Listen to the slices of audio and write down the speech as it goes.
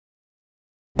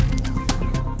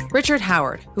Richard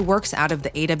Howard, who works out of the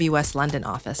AWS London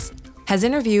office, has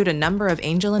interviewed a number of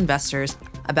angel investors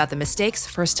about the mistakes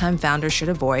first-time founders should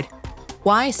avoid,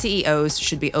 why CEOs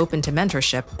should be open to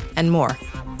mentorship, and more.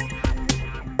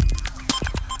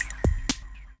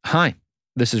 Hi,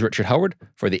 this is Richard Howard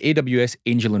for the AWS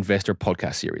Angel Investor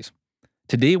podcast series.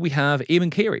 Today we have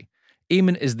Eamonn Carey.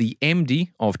 Eamonn is the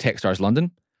MD of TechStars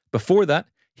London. Before that,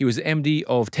 he was the MD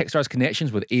of TechStars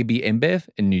Connections with AB InBev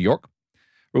in New York.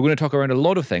 We're going to talk around a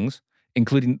lot of things,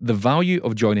 including the value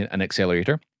of joining an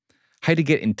accelerator, how to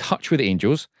get in touch with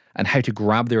angels, and how to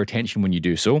grab their attention when you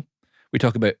do so. We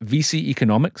talk about VC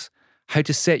economics, how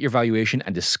to set your valuation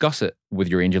and discuss it with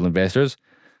your angel investors,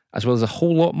 as well as a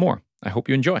whole lot more. I hope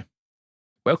you enjoy.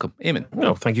 Welcome, Eamonn.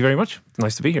 No, thank you very much.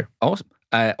 Nice to be here. Awesome.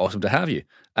 Awesome to have you.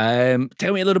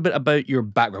 Tell me a little bit about your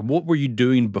background. What were you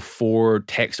doing before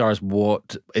TechStars?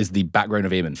 What is the background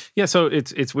of Eamonn? Yeah, so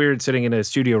it's weird sitting in a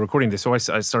studio recording this. So I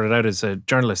started out as a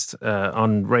journalist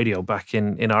on radio back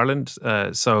in Ireland.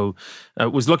 So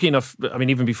was lucky enough, I mean,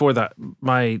 even before that,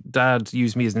 my dad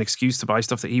used me as an excuse to buy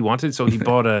stuff that he wanted. So he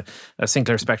bought a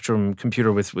Sinclair Spectrum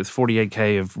computer with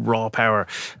 48K of raw power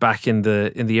back in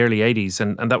the early 80s.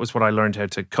 And that was what I learned how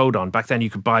to code on. Back then you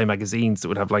could buy magazines that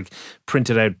would have like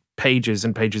printed out pages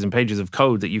and pages and pages of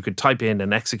code that you could type in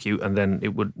and execute, and then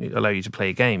it would allow you to play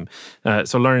a game.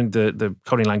 So learned the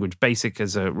coding language BASIC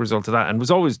as a result of that, and was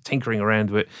always tinkering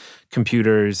around with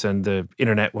computers and the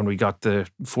internet when we got the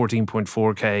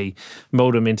 14.4K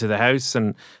modem into the house,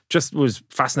 and just was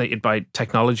fascinated by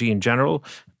technology in general.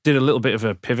 Did a little bit of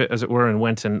a pivot, as it were, and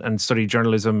went and studied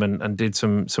journalism and did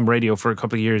some radio for a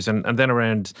couple of years. And then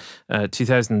around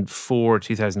 2004,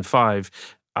 2005,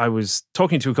 I was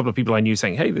talking to a couple of people I knew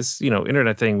saying, hey, this,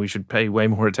 internet thing, we should pay way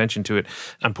more attention to it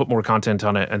and put more content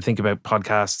on it and think about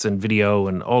podcasts and video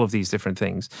and all of these different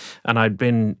things. And I'd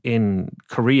been in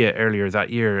Korea earlier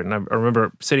that year, and I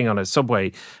remember sitting on a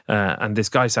subway and this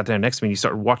guy sat down next to me and he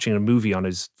started watching a movie on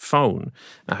his phone.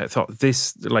 I thought,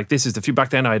 this is the few.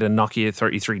 Back then I had a Nokia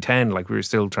 3310, like we were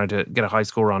still trying to get a high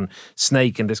score on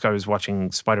Snake, and this guy was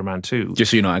watching Spider-Man 2.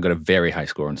 Just so you know, I got a very high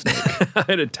score on Snake. I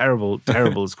had a terrible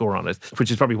score on it, which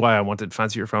is probably why I wanted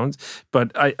fancier phones.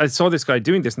 But I saw this guy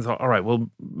doing this and thought, all right, well,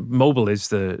 mobile is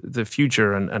the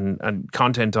future, and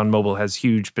content on mobile has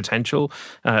huge potential.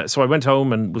 So I went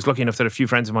home and was lucky enough that a few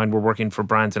friends of mine were working for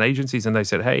brands and agencies, and they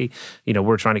said, hey,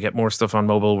 we're trying to get more stuff on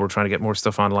mobile, we're trying to get more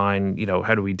stuff online,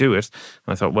 how do we do it?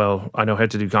 And I thought, well, I know how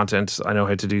to do content, I know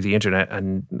how to do the internet,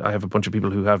 and I have a bunch of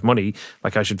people who have money,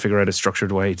 like I should figure out a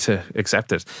structured way to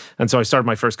accept it. And so I started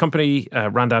my first company,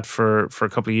 ran that for a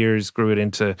couple of years, grew it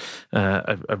into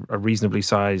a reasonably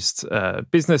sized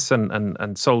business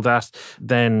and sold that.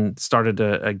 Then started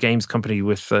a games company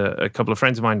with a couple of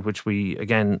friends of mine, which we,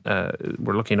 again,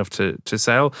 were lucky enough to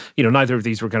sell. Neither of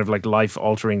these were kind of like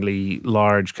life-alteringly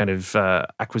large kind of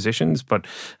acquisitions, but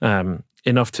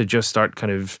enough to just start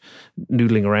kind of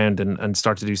noodling around and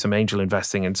start to do some angel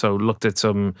investing. And so looked at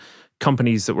some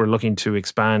companies that were looking to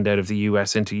expand out of the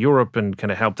US into Europe and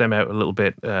kind of help them out a little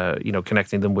bit,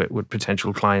 connecting them with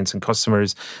potential clients and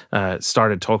customers.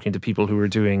 Started talking to people who were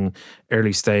doing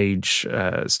early stage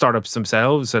startups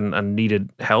themselves and needed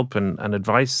help and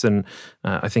advice. And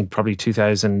I think probably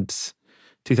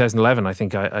 2011, I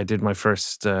think I did my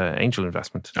first angel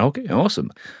investment. Okay, awesome.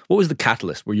 What was the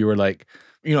catalyst where you were like,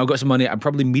 I've got some money, I'm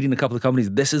probably meeting a couple of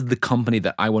companies, this is the company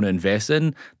that I want to invest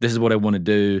in, this is what I want to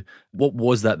do? What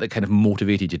was that kind of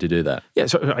motivated you to do that? Yeah,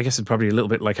 so I guess it's probably a little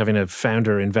bit like having a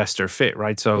founder-investor fit,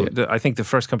 right? So I think the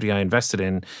first company I invested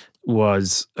in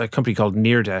was a company called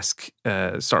Neardesk,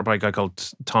 started by a guy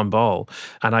called Tom Ball.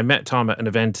 And I met Tom at an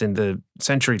event in the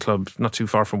Century Club, not too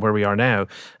far from where we are now.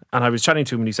 And I was chatting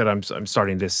to him and he said, I'm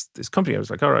starting this company. I was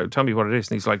like, all right, tell me what it is.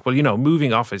 And he's like, well,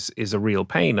 moving office is a real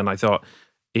pain. And I thought,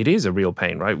 it is a real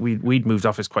pain, right? We'd moved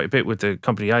office quite a bit with the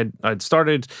company I'd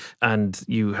started, and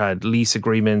you had lease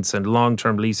agreements and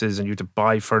long-term leases, and you had to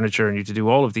buy furniture, and you had to do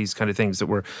all of these kind of things that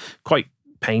were quite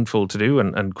painful to do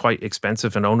and quite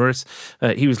expensive and onerous.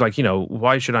 He was like,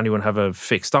 why should anyone have a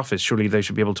fixed office? Surely they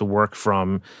should be able to work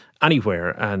from anywhere,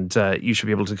 and you should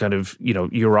be able to kind of,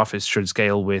 your office should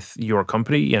scale with your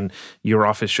company, and your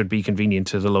office should be convenient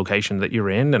to the location that you're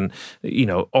in. And,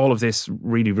 all of this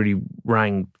really, really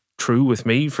rang true with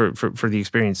me for the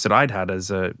experience that I'd had as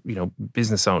a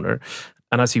business owner.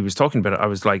 And as he was talking about it, I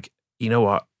was like, you know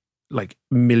what? Like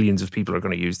millions of people are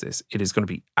going to use this. It is going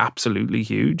to be absolutely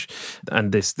huge.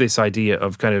 And this idea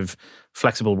of kind of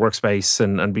flexible workspace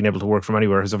and being able to work from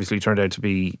anywhere has obviously turned out to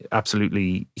be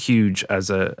absolutely huge as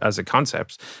a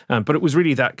concept. But it was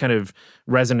really that kind of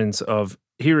resonance of,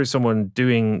 here is someone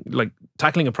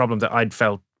tackling a problem that I'd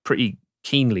felt pretty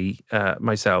keenly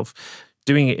myself,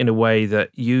 doing it in a way that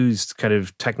used kind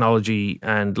of technology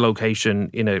and location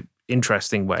in a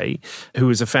interesting way, who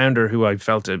was a founder who I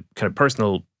felt a kind of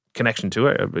personal connection to.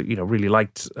 I really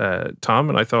liked Tom,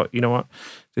 and I thought, you know what,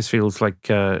 this feels like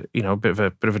a bit of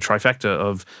a trifecta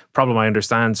of problem I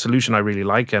understand, solution I really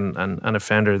like, and a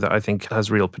founder that I think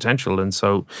has real potential. And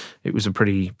so it was a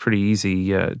pretty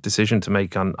easy decision to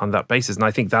make on that basis. And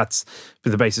I think that's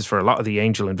been the basis for a lot of the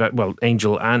angel and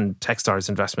TechStars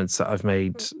investments that I've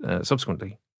made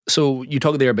subsequently. So you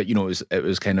talked there about, it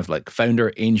was kind of like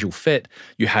founder angel fit.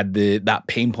 You had that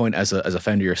pain point as a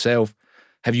founder yourself.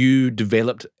 Have you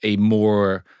developed a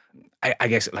more, I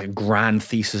guess, like grand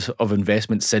thesis of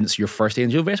investment since your first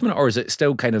angel investment, or is it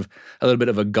still kind of a little bit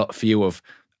of a gut feel of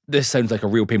this sounds like a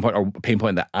real pain point, or a pain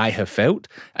point that I have felt,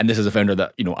 and this is a founder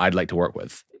that I'd like to work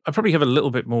with? I probably have a little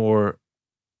bit more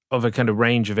of a kind of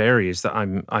range of areas that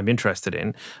I'm interested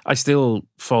in. I still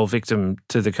fall victim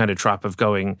to the kind of trap of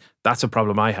going, that's a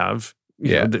problem I have.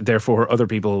 Therefore, other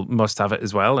people must have it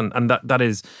as well. And that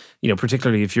is,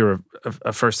 particularly if you're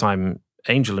a first-time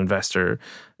angel investor,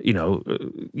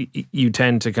 you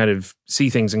tend to kind of see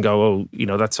things and go,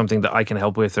 oh, that's something that I can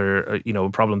help with, or a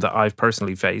problem that I've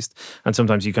personally faced. And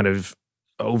sometimes you kind of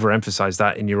overemphasize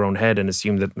that in your own head and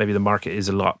assume that maybe the market is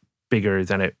a lot bigger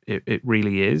than it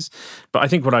really is. But I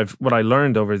think what I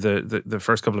learned over the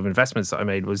first couple of investments that I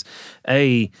made was,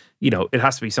 it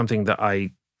has to be something that I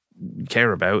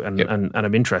care about and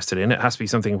I'm interested in. It has to be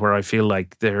something where I feel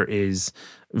like there is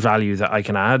value that I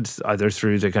can add, either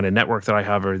through the kind of network that I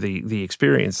have or the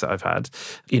experience that I've had,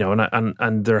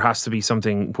 and there has to be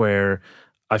something where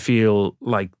I feel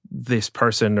like this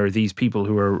person or these people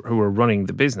who are running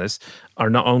the business are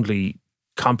not only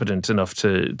competent enough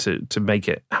to make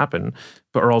it happen,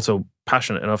 but are also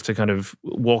passionate enough to kind of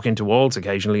walk into walls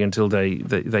occasionally until they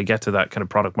get to that kind of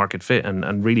product market fit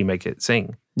and really make it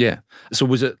sing. Yeah. So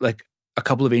was it like a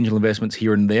couple of angel investments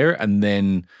here and there, and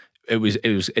then it was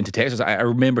into TechStars? I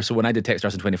remember, so when I did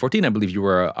TechStars in 2014, I believe you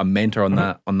were a mentor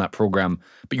on that program,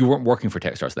 but you weren't working for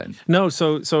TechStars then. No,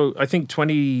 so I think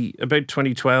about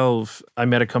 2012, I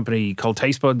met a company called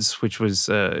Taste Buds, which was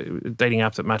a dating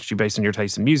app that matched you based on your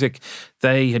taste in music.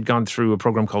 They had gone through a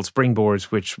program called Springboard,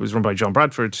 which was run by John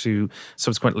Bradford, who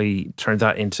subsequently turned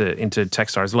that into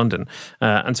TechStars London.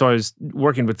 And so I was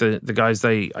working with the guys.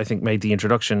 They, I think, made the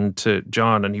introduction to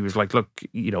John, and he was like, look,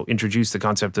 introduce the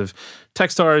concept of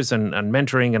TechStars and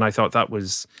mentoring. And I thought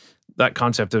that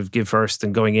concept of give first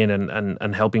and going in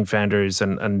and helping founders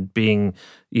and being,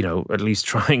 at least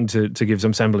trying to give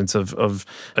some semblance of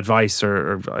advice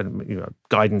or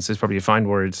guidance is probably a fine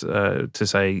word to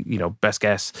say, best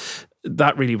guess.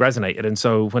 That really resonated. And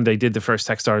so when they did the first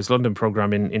TechStars London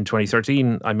program in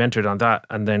 2013, I mentored on that,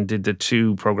 and then did the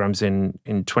two programs in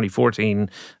 2014,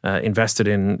 invested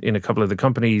in a couple of the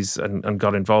companies and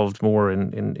got involved more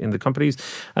in the companies.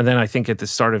 And then I think at the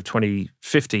start of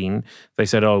 2015, they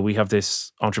said, oh, we have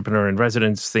this entrepreneur in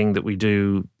residence thing that we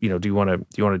do, do you want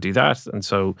to do that? And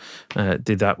so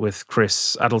did that with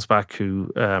Chris Adelsbach,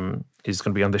 who is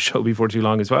going to be on the show before too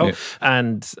long as well,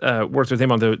 and worked with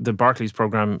him on the Barclays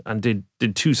program, and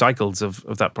did 2 cycles of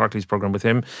that Barclays program with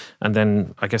him. And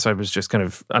then I guess I was just kind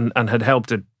of, and had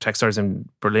helped at TechStars in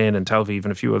Berlin and Tel Aviv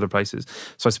and a few other places.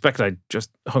 So I suspect I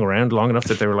just hung around long enough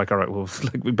that they were like, all right, well,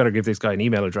 we better give this guy an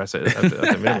email address at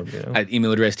the minimum. An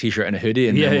email address, t-shirt and a hoodie.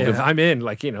 And I'm in,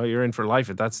 you're in for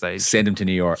life at that stage. Send him to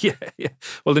New York. Yeah.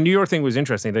 Well, the New York thing was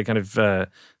interesting. They kind of, they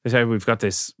said, we've got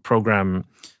this program,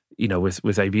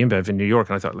 with AB InBev in New York.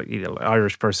 And I thought,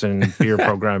 Irish person, beer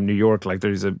program, New York,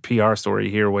 there's a PR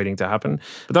story here waiting to happen.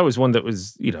 But that was one that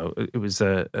was, it was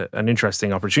an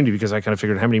interesting opportunity, because I kind of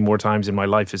figured, how many more times in my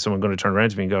life is someone going to turn around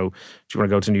to me and go, do you want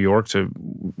to go to New York to,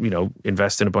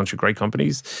 invest in a bunch of great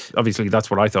companies? Obviously,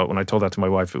 that's what I thought. When I told that to my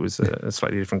wife, it was a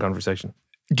slightly different conversation.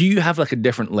 Do you have a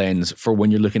different lens for when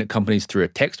you're looking at companies through a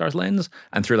TechStars lens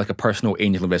and through a personal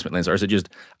angel investment lens? Or is it just,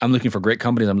 I'm looking for great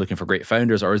companies, I'm looking for great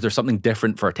founders? Or is there something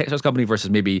different for a TechStars company versus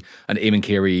maybe an Eamonn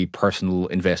Carey personal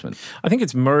investment? I think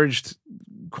it's merged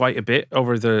quite a bit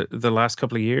over the last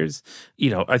couple of years.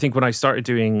 I think when I started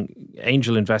doing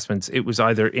angel investments, it was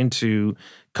either into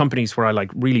companies where I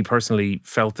really personally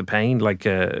felt the pain, like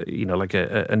a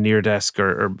Near Desk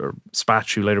or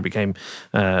Spatch, who later became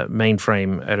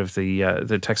Mainframe out of the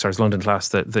TechStars London class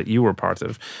that you were part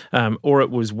of, or it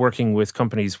was working with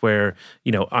companies where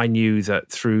I knew that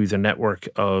through the network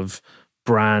of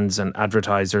brands and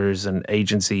advertisers and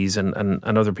agencies and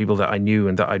other people that I knew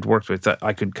and that I'd worked with, that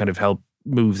I could kind of help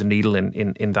move the needle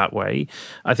in that way.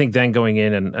 I think then going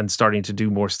in and starting to do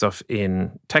more stuff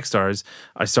in TechStars,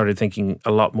 I started thinking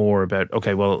a lot more about,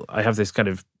 okay, well, I have this kind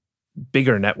of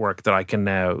bigger network that I can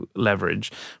now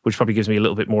leverage, which probably gives me a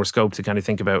little bit more scope to kind of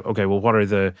think about, okay, well, what are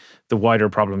the wider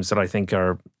problems that I think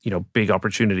are, big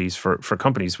opportunities for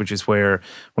companies, which is where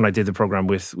when I did the program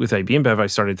with AB InBev, I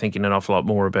started thinking an awful lot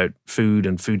more about food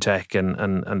and food tech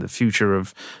and the future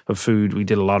of food. We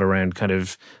did a lot around kind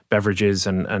of beverages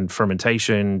and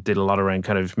fermentation, did a lot around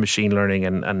kind of machine learning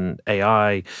and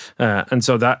AI. And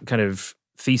so that kind of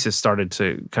thesis started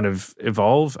to kind of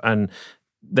evolve. And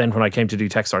then when I came to do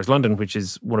TechStars London, which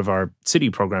is one of our city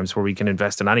programs where we can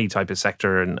invest in any type of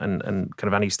sector and kind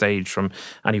of any stage from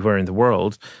anywhere in the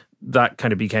world, that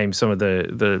kind of became some of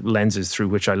the lenses through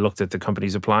which I looked at the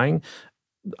companies applying.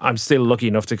 I'm still lucky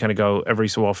enough to kind of go every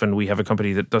so often we have a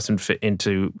company that doesn't fit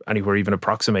into anywhere even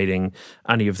approximating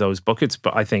any of those buckets.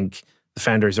 But I think the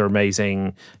founders are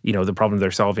amazing. The problem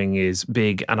they're solving is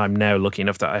big. And I'm now lucky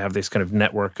enough that I have this kind of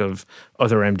network of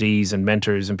other MDs and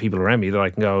mentors and people around me that I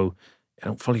can go, I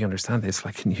don't fully understand this.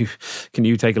 Like, can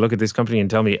you take a look at this company and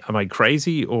tell me, am I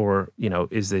crazy or,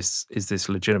 is this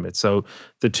legitimate? So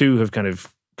the two have kind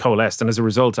of coalesced. And as a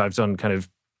result, I've done kind of,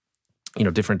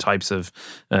 different types of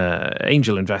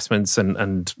angel investments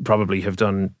and probably have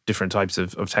done different types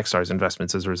of TechStars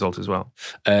investments as a result as well.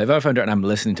 If I'm a founder and I'm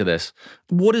listening to this,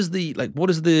 what is the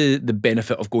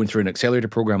benefit of going through an accelerator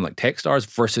program like TechStars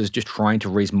versus just trying to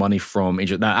raise money from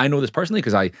angels? Now, I know this personally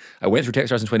because I went through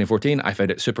TechStars in 2014. I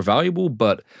found it super valuable,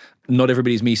 but not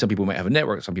everybody's me. Some people might have a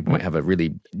network. Some people might have a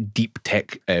really deep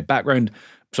tech background.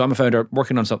 So I'm a founder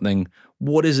working on something.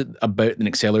 What is it about an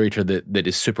accelerator that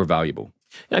is super valuable?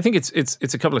 I think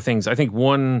it's a couple of things. I think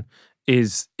one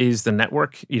is the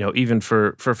network, even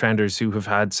for founders who have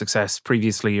had success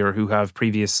previously or who have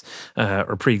previous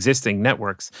or pre-existing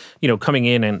networks, coming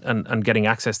in and getting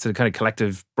access to the kind of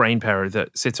collective brain power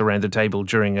that sits around the table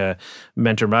during a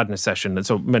Mentor Madness session. And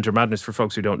so Mentor Madness, for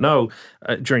folks who don't know,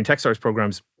 during TechStars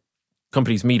programs,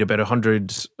 companies meet about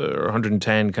 100 or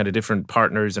 110 kind of different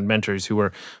partners and mentors who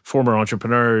are former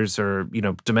entrepreneurs or,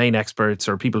 domain experts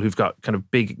or people who've got kind of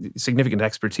big, significant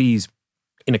expertise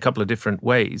in a couple of different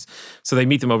ways. So they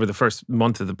meet them over the first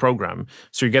month of the program.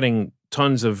 So you're getting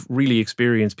tons of really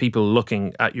experienced people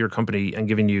looking at your company and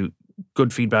giving you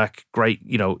good feedback, great,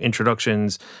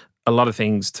 introductions, a lot of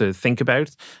things to think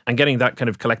about, and getting that kind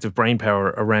of collective brain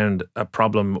power around a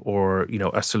problem or,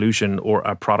 a solution or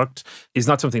a product is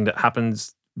not something that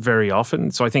happens very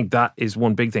often. So I think that is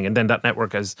one big thing. And then that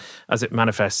network as it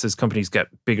manifests as companies get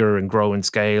bigger and grow and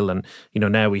scale. And,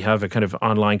 now we have a kind of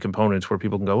online component where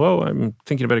people can go, oh, I'm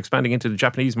thinking about expanding into the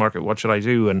Japanese market. What should I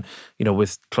do? And,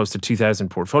 with close to 2,000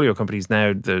 portfolio companies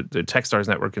now, the TechStars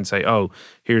network can say, oh,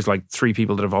 here's like 3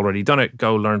 people that have already done it.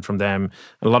 Go learn from them.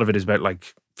 And a lot of it is about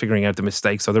like figuring out the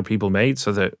mistakes other people made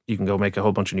so that you can go make a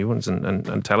whole bunch of new ones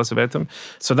and tell us about them.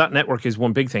 So that network is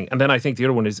one big thing. And then I think the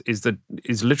other one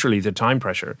is literally the time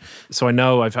pressure. So I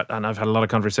know I've had a lot of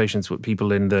conversations with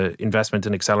people in the investment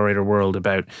and accelerator world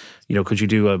about, could you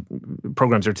do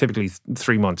programs are typically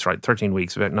 3 months, right? 13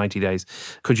 weeks, about 90 days.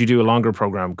 Could you do a longer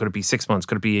program? Could it be 6 months?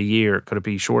 Could it be a year? Could it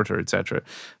be shorter, etc.?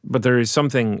 But there is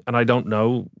something, and I don't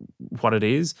know what it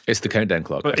is. It's the countdown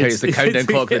clock. Okay, it's the countdown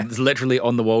clock that's literally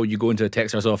on the wall. You go into a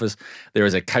TechStars office, there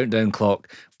is a countdown clock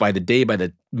by the day, by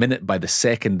the minute, by the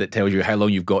second that tells you how long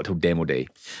you've got till demo day.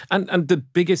 And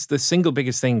the single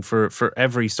biggest thing for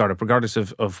every startup, regardless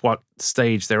of what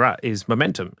stage they're at, is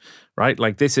momentum, right?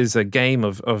 Like this is a game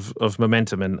of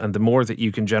momentum, and the more that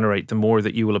you can generate, the more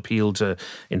that you will appeal to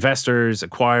investors,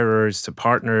 acquirers, to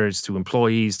partners, to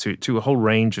employees, to a whole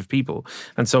range of people.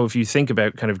 And so if you think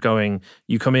about kind of going,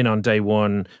 you come in on day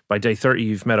one, by day 30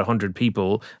 you've met 100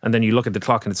 people, and then you look at the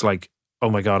clock and it's like, oh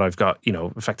my God, I've got,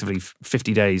 effectively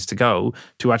 50 days to go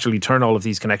to actually turn all of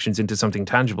these connections into something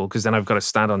tangible, because then I've got to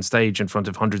stand on stage in front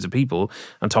of hundreds of people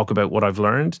and talk about what I've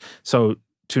learned. So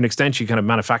to an extent, you kind of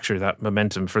manufacture that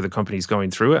momentum for the companies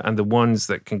going through it, and the ones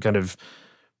that can kind of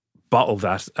bottle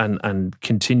that and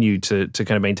continue to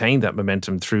kind of maintain that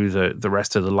momentum through the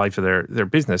rest of the life of their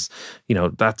business,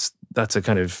 that's a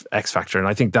kind of X factor. And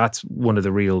I think that's one of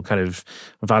the real kind of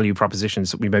value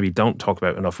propositions that we maybe don't talk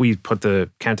about enough. We put the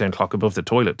countdown clock above the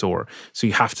toilet door, so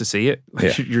you have to see it.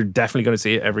 Like, yeah. You're definitely going to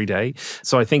see it every day.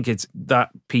 So I think that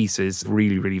piece is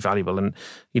really, really valuable. And,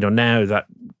 now that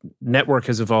network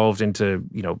has evolved into,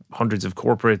 hundreds of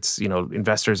corporates,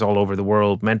 investors all over the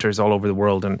world, mentors all over the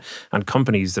world, and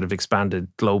companies that have expanded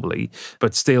globally.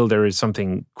 But still, there is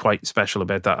something quite special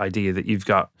about that idea that you've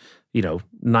got,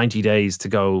 90 days to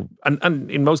go.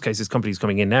 And in most cases, companies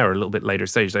coming in now are a little bit later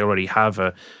stage. They already have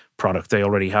a product. They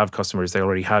already have customers. They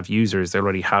already have users. They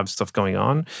already have stuff going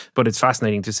on. But it's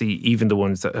fascinating to see even the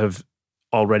ones that have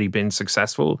already been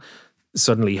successful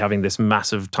suddenly having this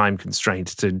massive time constraint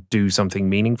to do something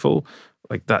meaningful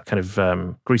like that kind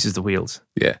of greases the wheels.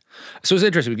 Yeah. So it's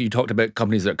interesting. You talked about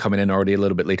companies that are coming in already a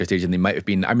little bit later stage than they might have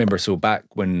been. I remember, so back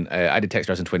when I did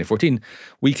TechStars in 2014,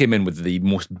 we came in with the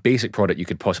most basic product you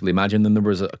could possibly imagine. Then there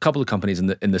was a couple of companies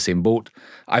in the same boat.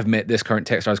 I've met this current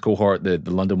TechStars cohort, the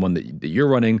London one that you're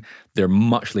running. They're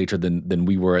much later than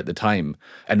we were at the time.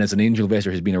 And as an angel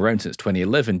investor who's been around since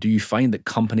 2011, do you find that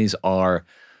companies are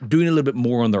doing a little bit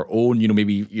more on their own,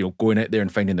 maybe, going out there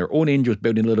and finding their own angels,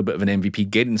 building a little bit of an MVP,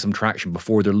 getting some traction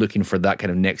before they're looking for that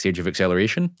kind of next stage of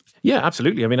acceleration? Yeah,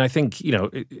 absolutely. I mean, I think,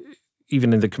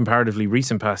 even in the comparatively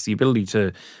recent past, the ability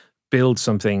to build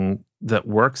something that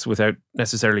works without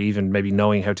necessarily even maybe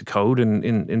knowing how to code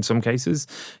in some cases,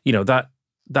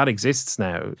 that exists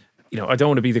now. I don't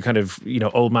want to be the kind of,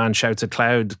 old man shouts at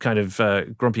cloud kind of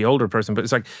grumpy older person, but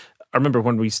it's like, I remember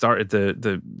when we started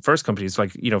the first company, it's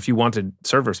like, if you wanted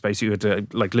server space, you had to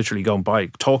like literally go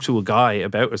and talk to a guy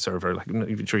about a server. Like, I'm not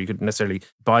even sure you could necessarily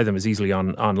buy them as easily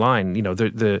online.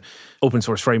 The open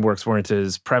source frameworks weren't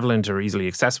as prevalent or easily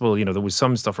accessible. There was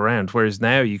some stuff around. Whereas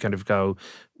now you kind of go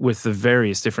with the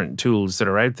various different tools that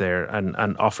are out there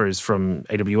and offers from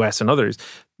AWS and others.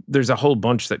 There's a whole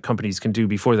bunch that companies can do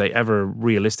before they ever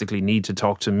realistically need to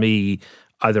talk to me,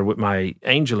 either with my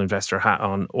angel investor hat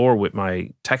on or with my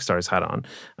TechStars hat on,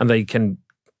 and they can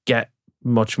get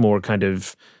much more kind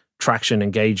of traction,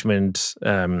 engagement,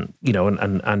 and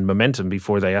momentum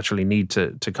before they actually need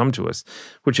to come to us,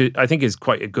 which I think is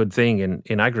quite a good thing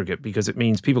in aggregate, because it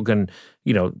means people can,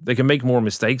 they can make more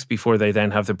mistakes before they then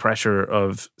have the pressure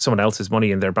of someone else's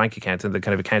money in their bank account and the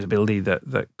kind of accountability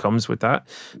that comes with that.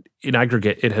 In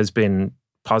aggregate, it has been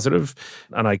positive,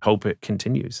 and I hope it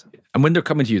continues. And when they're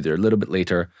coming to you, they're a little bit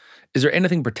later. Is there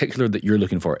anything particular that you're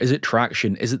looking for? Is it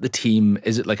traction? Is it the team?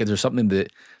 Is it is there something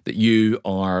that you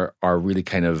are really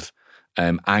kind of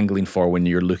angling for when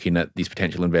you're looking at these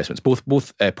potential investments,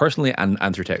 both personally and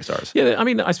through TechStars? Yeah, I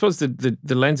mean, I suppose the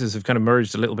lenses have kind of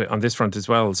merged a little bit on this front as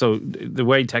well. So the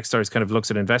way TechStars kind of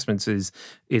looks at investments is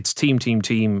it's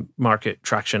team, market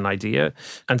traction idea.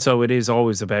 And so it is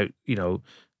always about,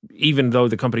 even though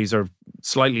the companies are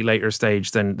slightly later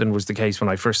stage than was the case when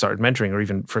I first started mentoring or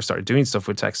even first started doing stuff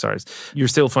with TechStars, you're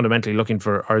still fundamentally looking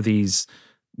for, are these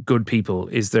good people?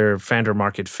 Is there founder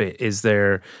market fit? Is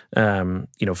there,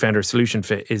 founder solution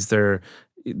fit? Is there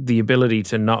the ability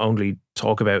to not only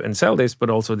talk about and sell this, but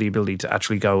also the ability to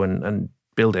actually go and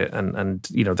build it and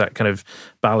that kind of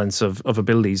balance of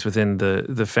abilities within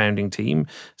the founding team.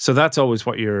 So that's always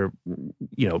what you're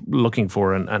looking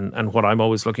for and what I'm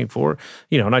always looking for.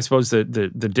 And I suppose the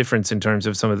difference in terms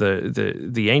of some of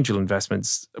the angel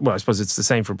investments, well, I suppose it's the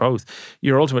same for both.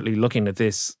 You're ultimately looking at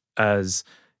this as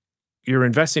you're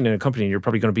investing in a company and you're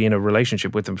probably going to be in a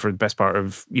relationship with them for the best part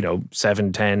of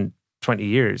 7, 10, 20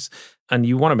 years. And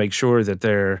you want to make sure that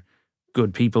they're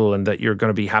good people and that you're going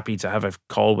to be happy to have a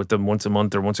call with them once a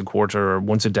month or once a quarter or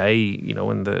once a day,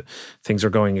 when the things are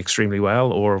going extremely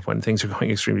well or when things are going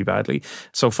extremely badly.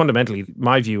 So fundamentally,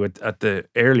 my view at the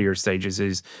earlier stages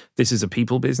is this is a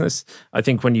people business. I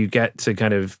think when you get to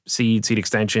kind of seed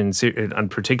extension,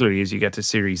 and particularly as you get to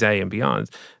Series A and beyond,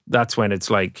 that's when it's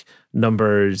like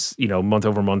numbers, month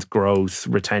over month growth,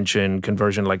 retention,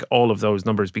 conversion, like all of those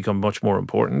numbers become much more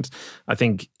important. I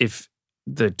think if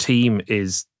the team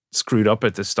is screwed up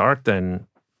at the start, then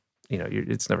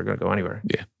it's never going to go anywhere.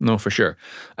 Yeah, no, for sure.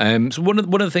 So one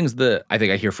of the things that I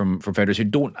think I hear from founders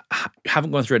who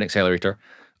haven't gone through an accelerator,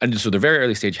 and so they're very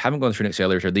early stage, haven't gone through an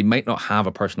accelerator, they might not have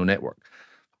a personal network.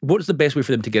 What's the best way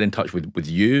for them to get in touch with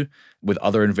you, with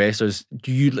other investors?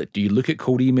 Do you look at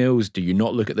cold emails? Do you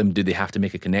not look at them? Do they have to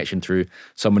make a connection through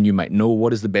someone you might know?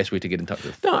 What is the best way to get in touch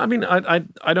with? No, I mean,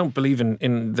 I don't believe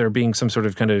in there being some sort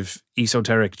of kind of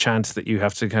esoteric chant that you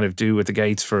have to kind of do with the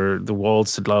gates for the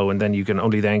walls to glow, and then you can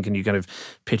kind of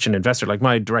pitch an investor. Like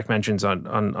my direct mentions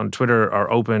on Twitter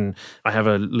are open. I have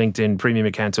a LinkedIn premium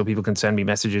account so people can send me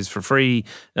messages for free.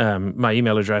 My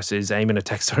email address is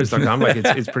eamon@techstars.com. Like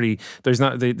it's pretty. There's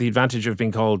not the advantage of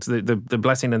being called the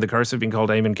blessing and the curse of being called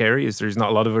Eamonn Carey is there's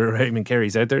not a lot of Eamonn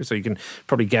Careys out there, so you can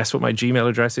probably guess what my Gmail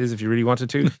address is if you really wanted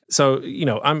to. So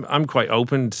I'm quite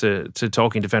open to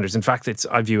talking to founders. In fact,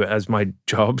 I view it as my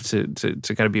job to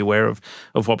kind of be aware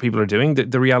of what people are doing.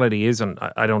 The reality is, and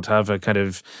I don't have a kind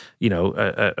of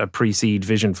a pre-seed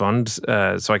vision fund,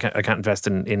 so I can't invest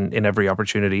in every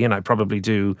opportunity, and I probably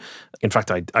do. In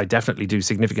fact, I definitely do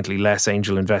significantly less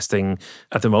angel investing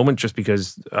at the moment, just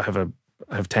because I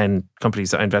have 10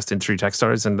 companies that I invest in through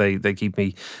TechStars, and they keep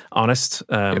me honest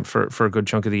for a good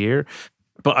chunk of the year.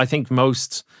 But I think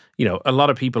most, a lot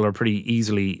of people are pretty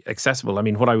easily accessible. I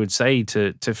mean, what I would say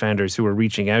to founders who are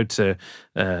reaching out to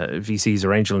VCs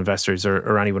or angel investors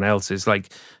or anyone else is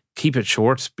like, keep it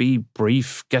short, be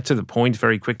brief, get to the point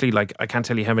very quickly. Like, I can't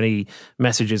tell you how many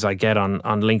messages I get on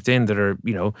LinkedIn that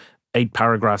are, 8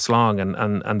 paragraphs long,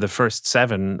 and the first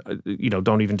 7,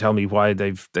 don't even tell me why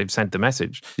they've sent the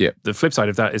message. Yeah. The flip side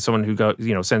of that is someone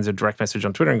who sends a direct message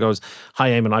on Twitter and goes,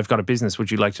 "Hi, Eamonn, I've got a business.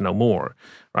 Would you like to know more?"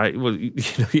 Right? Well,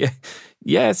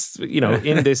 yes,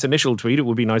 in this initial tweet, it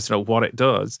would be nice to know what it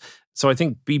does. So I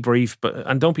think be brief,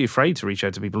 and don't be afraid to reach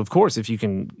out to people. Of course, if you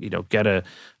can, get a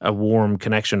warm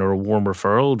connection or a warm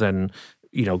referral, then,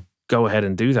 go ahead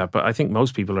and do that. But I think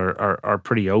most people are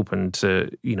pretty open to,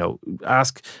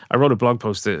 ask. I wrote a blog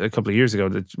post a couple of years ago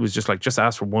that was just like, just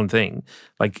ask for one thing.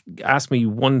 Like, ask me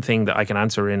one thing that I can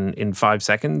answer in 5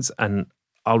 seconds, and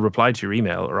I'll reply to your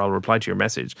email or I'll reply to your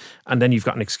message. And then you've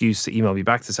got an excuse to email me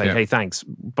back to say, hey, thanks.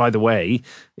 By the way,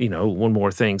 one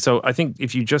more thing. So I think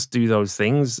if you just do those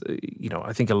things,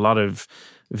 I think a lot of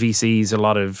VCs, a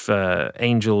lot of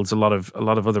angels, a lot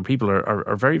of other people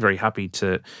are very, very happy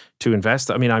to invest.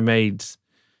 I mean, I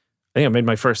think I made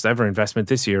my first ever investment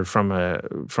this year from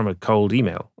a cold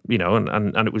email,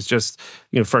 and it was just,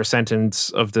 first sentence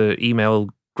of the email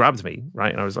grabbed me,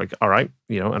 right? And I was like, all right,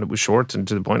 and it was short and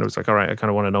to the point. I was like, all right, I kind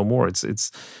of want to know more.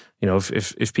 It's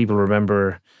if people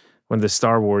remember when the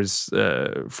Star Wars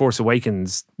Force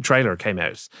Awakens trailer came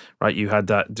out, right? You had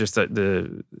that, just that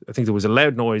I think there was a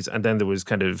loud noise, and then there was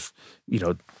kind of,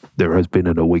 there has been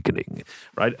an awakening,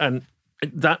 right? And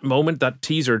that moment, that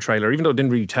teaser trailer, even though it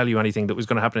didn't really tell you anything that was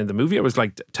going to happen in the movie, I was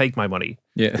like, take my money.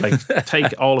 Yeah. Like,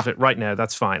 take all of it right now.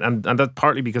 That's fine. And that's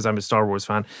partly because I'm a Star Wars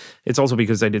fan. It's also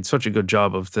because they did such a good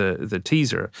job of the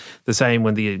teaser. The same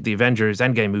when the Avengers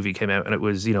Endgame movie came out, and it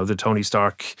was, the Tony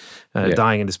Stark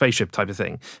dying in the spaceship type of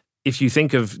thing. If you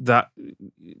think of that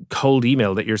cold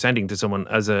email that you're sending to someone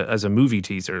as a movie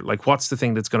teaser, like, what's the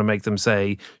thing that's going to make them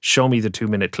say, show me the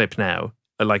 2-minute clip now?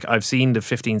 Like, I've seen the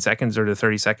 15 seconds or the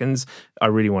 30 seconds. I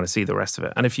really want to see the rest of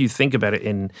it. And if you think about it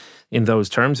in those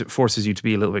terms, it forces you to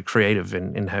be a little bit creative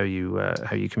in how you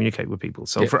communicate with people.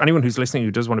 So for anyone who's listening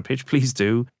who does want to pitch, please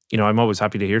do. I'm always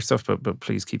happy to hear stuff, but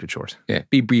please keep it short. Yeah,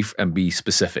 be brief and be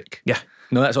specific. Yeah.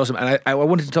 No, that's awesome. And I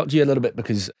wanted to talk to you a little bit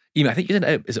because, I think you send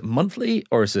out, is it monthly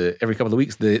or is it every couple of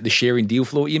weeks, the sharing deal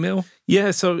flow email?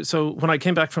 Yeah, so when I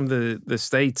came back from the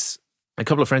States, a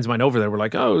couple of friends of mine over there were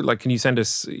like, oh, like, can you send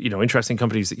us, interesting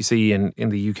companies that you see in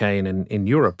the UK and in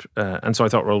Europe? And so I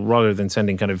thought, well, rather than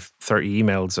sending kind of 30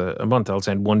 emails a month, I'll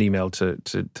send one email to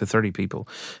 30 people.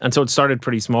 And so it started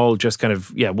pretty small, just kind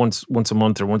of, once a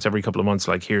month or once every couple of months,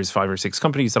 like, here's 5 or 6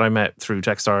 companies that I met through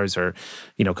TechStars, or,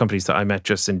 companies that I met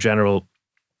just in general.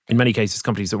 In many cases,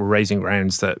 companies that were raising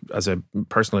rounds that, as a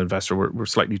personal investor, were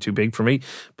slightly too big for me,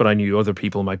 but I knew other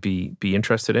people might be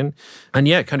interested in. And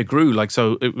it kind of grew. Like,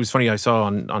 so it was funny, I saw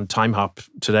on TimeHop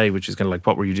today, which is kind of like,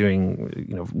 what were you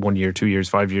doing, 1 year, 2 years,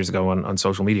 5 years ago on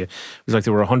social media? It was like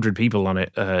there were 100 people on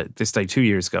it this day 2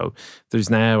 years ago.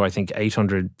 There's now, I think,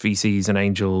 800 VCs and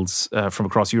angels from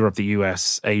across Europe, the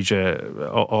US, Asia,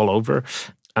 all over.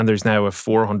 And there's now a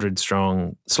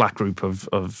 400-strong Slack group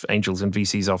of angels and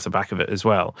VCs off the back of it as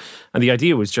well. And the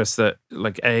idea was just that,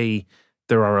 like,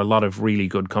 there are a lot of really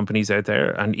good companies out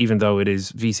there. And even though it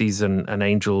is VCs and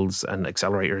angels and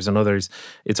accelerators and others,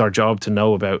 it's our job to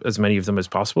know about as many of them as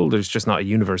possible. There's just not a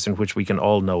universe in which we can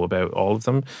all know about all of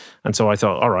them. And so I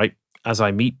thought, all right, as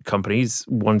I meet companies,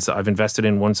 ones that I've invested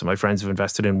in, ones that my friends have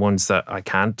invested in, ones that I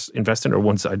can't invest in, or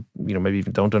ones that I maybe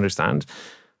even don't understand,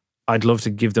 I'd love to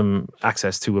give them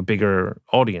access to a bigger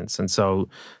audience. And so,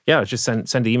 just send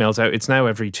emails out. It's now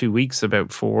every 2 weeks,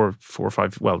 about four or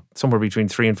five, well, somewhere between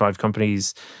 3 and 5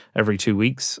 companies every 2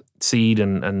 weeks, seed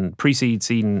and pre-seed,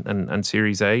 seed and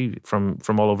Series A from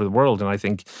all over the world. And I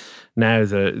think now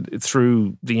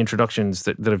through the introductions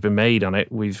that have been made on it,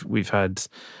 we've had,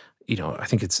 I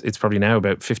think it's probably now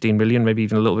about 15 million, maybe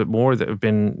even a little bit more, that's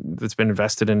been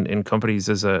invested in companies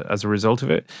as a result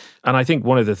of it. And I think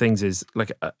one of the things is,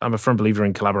 like, I'm a firm believer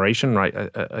in collaboration, right?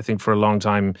 I think for a long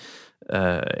time,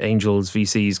 angels,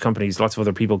 VCs, companies, lots of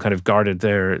other people kind of guarded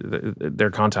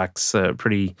their contacts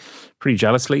pretty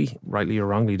jealously, rightly or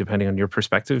wrongly, depending on your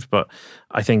perspective. But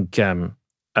I think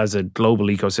as a global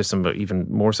ecosystem, but even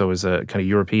more so as a kind of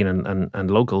European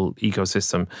and local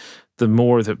ecosystem, the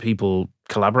more that people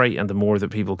collaborate and the more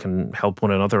that people can help one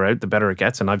another out, the better it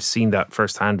gets. And I've seen that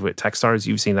firsthand with TechStars.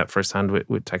 You've seen that firsthand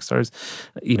with TechStars.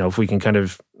 If we can kind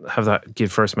of have that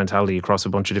give first mentality across a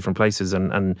bunch of different places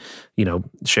and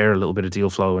share a little bit of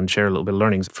deal flow and share a little bit of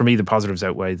learnings, for me, the positives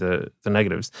outweigh the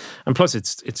negatives. And plus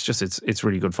it's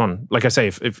really good fun. Like I say,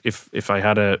 if I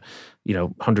had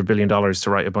 $100 billion to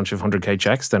write a bunch of 100K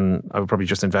checks, then I would probably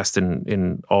just invest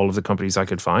in all of the companies I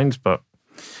could find. But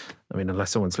I mean,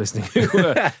 unless someone's listening,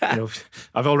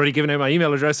 I've already given out my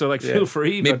email address, so feel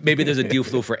free. Maybe there's a deal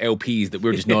flow for LPs that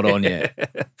we're just not on yet.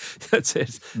 That's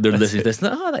it. They're listening to this.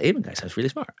 Oh, that Eamonn guy sounds really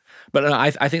smart. But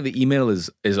I think the email is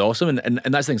awesome, and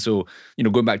that's the thing. So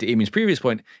going back to Eamonn's previous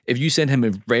point, if you send him a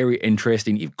very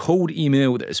interesting cold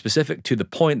email that is specific to the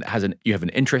point that you have an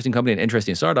interesting company, an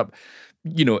interesting startup,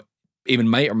 Eamonn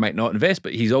might or might not invest,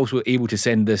 but he's also able to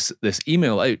send this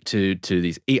email out to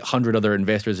these 800 other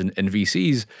investors and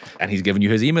VCs, and he's given you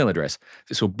his email address.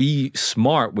 So be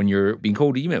smart when you're being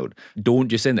cold emailed. Don't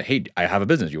just send that, hey, I have a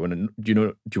business. Do you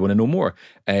want to know more?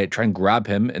 Try and grab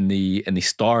him in the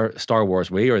Star Wars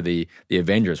way or the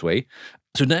Avengers way.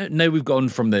 So now we've gone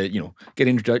from the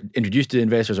getting introduced to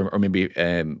investors or maybe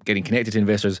getting connected to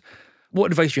investors. What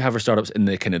advice do you have for startups in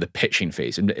the kind of the pitching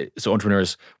phase? And so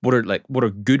entrepreneurs, what are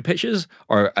good pitches,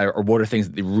 or what are things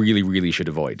that they really, really should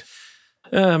avoid?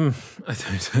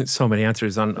 So many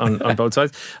answers on both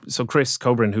sides. So Chris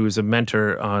Coburn, who was a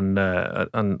mentor on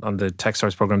the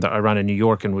TechStars program that I ran in New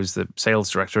York and was the sales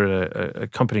director at a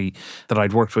company that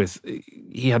I'd worked with,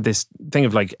 he had this thing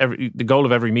of the goal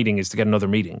of every meeting is to get another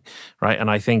meeting, right?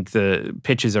 And I think the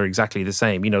pitches are exactly the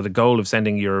same. The goal of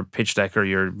sending your pitch deck or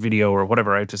your video or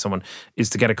whatever out to someone is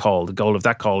to get a call. The goal of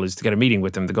that call is to get a meeting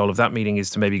with them. The goal of that meeting is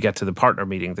to maybe get to the partner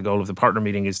meeting. The goal of the partner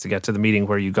meeting is to get to the meeting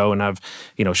where you go and have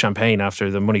champagne after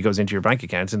the money goes into your bank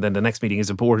account, and then the next meeting is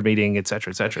a board meeting, et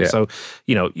cetera, et cetera. Yeah. So,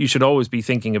 you should always be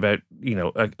thinking about,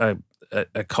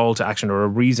 a call to action or a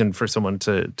reason for someone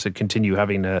to continue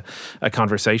having a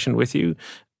conversation with you.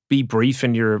 Be brief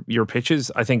in your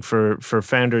pitches. I think for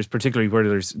founders, particularly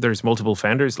where there's multiple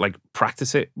founders,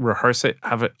 practice it, rehearse it,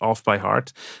 have it off by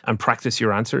heart, and practice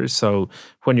your answers. So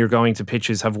when you're going to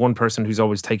pitches, have one person who's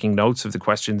always taking notes of the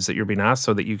questions that you're being asked,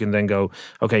 so that you can then go,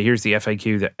 okay, here's the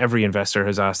FAQ that every investor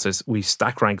has asked us. We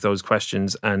stack rank those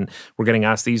questions, and we're getting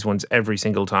asked these ones every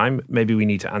single time. Maybe we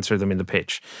need to answer them in the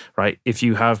pitch, right? If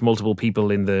you have multiple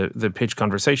people in the pitch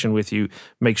conversation with you,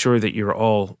 make sure that you're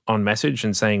all on message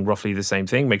and saying roughly the same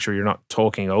thing. Make sure you're not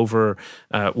talking over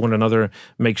one another.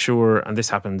 Make sure, and this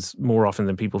happens more often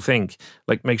than people think,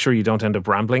 make sure you don't end up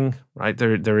rambling, right?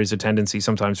 There is a tendency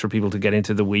sometimes for people to get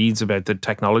into the weeds about the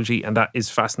technology, and that is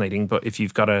fascinating. But if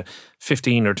you've got a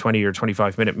 15 or 20 or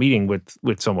 25 minute meeting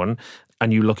with someone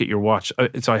and you look at your watch,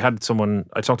 so I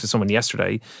talked to someone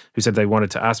yesterday who said they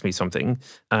wanted to ask me something,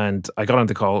 and I got on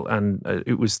the call, and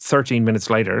it was 13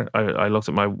 minutes later. I looked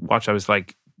at my watch. I was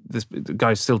like, this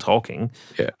guy's still talking,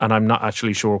 and I'm not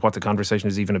actually sure what the conversation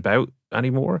is even about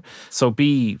anymore. So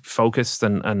be focused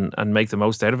and make the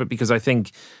most out of it, because I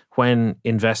think when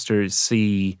investors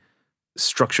see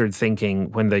structured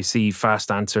thinking, when they see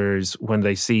fast answers, when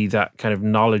they see that kind of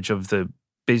knowledge of the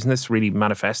business really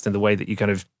manifest in the way that you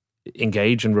kind of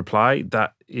engage and reply,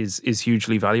 that is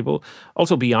hugely valuable.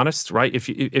 Also, be honest, right?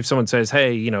 If someone says,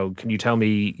 hey, can you tell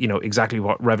me, exactly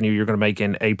what revenue you're going to make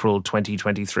in April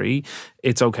 2023,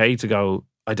 it's okay to go,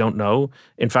 I don't know.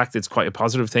 In fact, it's quite a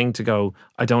positive thing to go,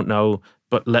 I don't know,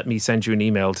 but let me send you an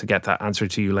email to get that answer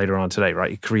to you later on today,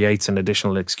 right? It creates an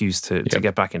additional excuse to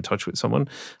get back in touch with someone.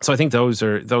 So I think those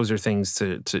are things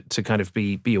to kind of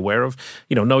be aware of.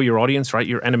 Know your audience, right?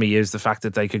 Your enemy is the fact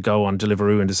that they could go on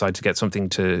Deliveroo and decide to get something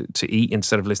to eat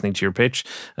instead of listening to your pitch,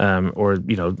 or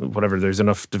whatever. There's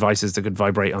enough devices that could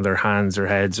vibrate on their hands or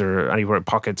heads or anywhere,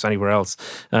 pockets, anywhere else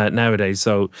nowadays.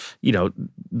 So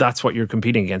that's what you're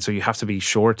competing against. So you have to be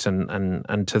short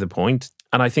and to the point.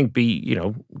 And I think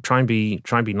try and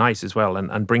be nice as well,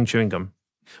 and bring chewing gum.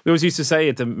 We always used to say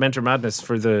at the Mentor Madness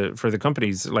for the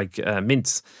companies,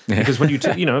 mints, because when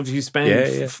if you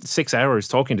spend 6 hours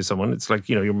talking to someone, it's like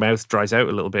your mouth dries out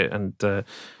a little bit, and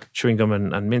chewing gum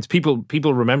and mints. People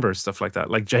remember stuff like that.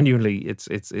 Genuinely,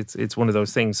 it's one of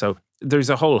those things. So there's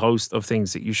a whole host of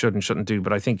things that you should and shouldn't do.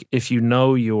 But I think if you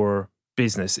know your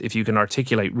business, if you can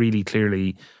articulate really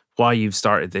clearly why you've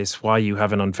started this, why you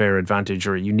have an unfair advantage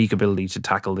or a unique ability to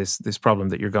tackle this problem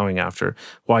that you're going after,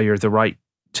 why you're the right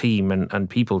team and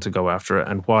people to go after it,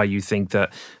 and why you think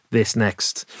that this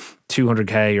next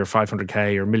 200k or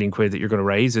 500k or £1 million that you're going to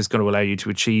raise is going to allow you to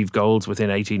achieve goals within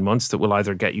 18 months that will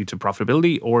either get you to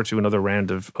profitability or to another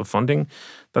round of funding.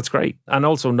 That's great. And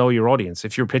also know your audience.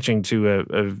 If you're pitching to a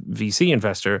VC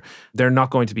investor, they're not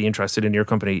going to be interested in your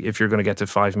company if you're going to get to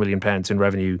 £5 million in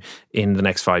revenue in the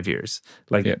next 5 years.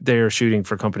 They're shooting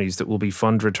for companies that will be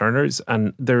fund returners.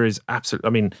 And there is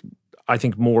I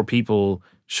think more people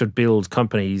should build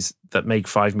companies that make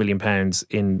 £5 million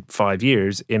in 5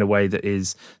 years in a way that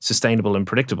is sustainable and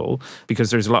predictable,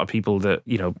 because there's a lot of people that,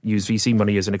 use VC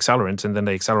money as an accelerant, and then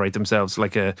they accelerate themselves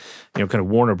like a, kind of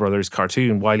Warner Brothers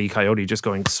cartoon, Wile E. Coyote just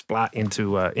going splat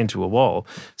into a wall.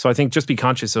 So I think just be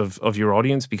conscious of your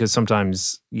audience, because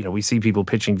sometimes, we see people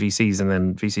pitching VCs and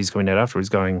then VCs coming out afterwards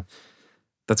going,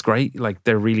 that's great, like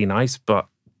they're really nice, but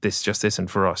this just isn't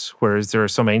for us. Whereas there are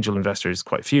some angel investors,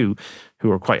 quite a few, who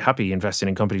are quite happy investing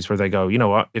in companies where they go, you know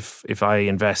what, if I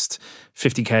invest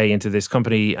 50K into this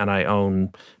company and I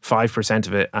own 5%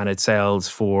 of it and it sells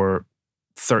for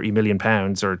 £30 million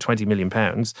or £20 million,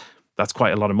 that's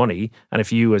quite a lot of money. And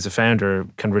if you as a founder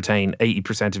can retain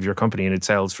 80% of your company and it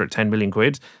sells for 10 million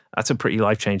quid, that's a pretty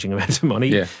life-changing amount of money.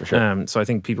 Yeah, for sure. So I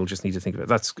think people just need to think of it.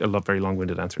 That's a very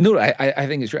long-winded answer. No, I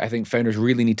think it's true. I think founders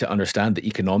really need to understand the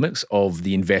economics of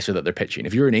the investor that they're pitching.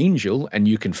 If you're an angel and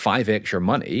you can 5x your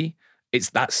money,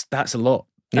 that's a lot.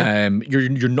 Yeah.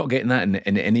 You're not getting that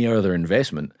in any other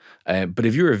investment. But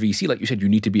if you're a VC, like you said, you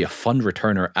need to be a fund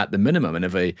returner at the minimum. And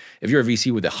if you're a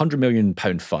VC with £100 million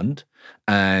fund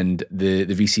and the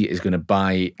VC is going to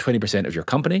buy 20% of your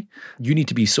company, you need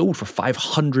to be sold for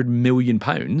 £500 million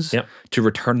to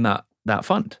return that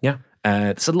fund. Yeah.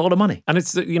 It's a lot of money. And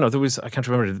it's, there was, I can't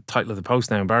remember the title of the post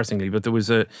now, embarrassingly, but there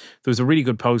was a really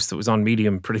good post that was on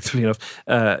Medium, predictably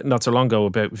enough, not so long ago,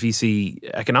 about VC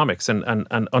economics and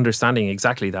understanding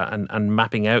exactly that and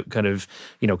mapping out kind of,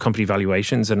 company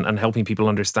valuations and helping people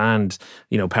understand,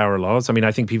 power laws. I mean,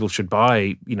 I think people should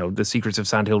buy, The Secrets of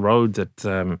Sand Hill Road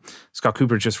that Scott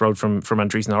Cooper just wrote from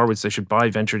Andreessen Horowitz. They should buy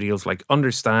venture deals, like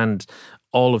understand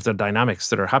all of the dynamics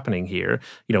that are happening here.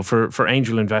 For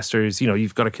angel investors,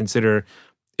 you've got to consider,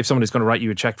 if someone is going to write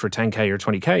you a check for 10K or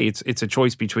 20K, it's a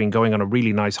choice between going on a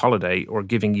really nice holiday or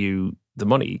giving you the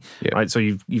money, right? So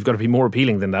you've got to be more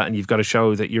appealing than that, and you've got to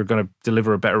show that you're going to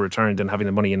deliver a better return than having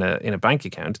the money in a bank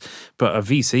account. But a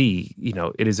VC,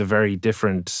 it is a very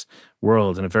different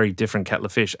world and a very different kettle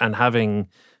of fish, and having,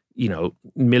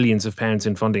 millions of pounds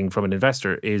in funding from an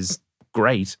investor is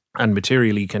great and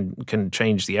materially can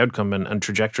change the outcome and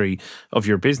trajectory of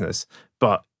your business.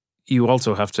 But you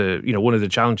also have to, one of the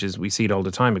challenges, we see it all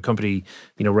the time, a company,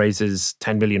 raises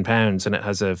 £10 million and it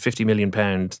has a £50 million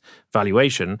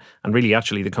valuation, and really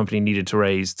actually the company needed to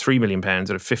raise £3 million at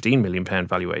a £15 million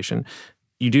valuation.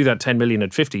 You do that 10 million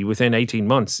at 50, within 18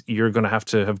 months, you're going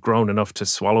to have grown enough to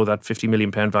swallow that £50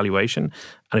 million valuation.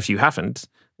 And if you haven't,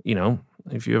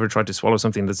 if you ever tried to swallow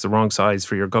something that's the wrong size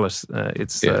for your gullet,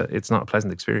 it's not a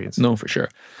pleasant experience. No, for sure.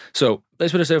 So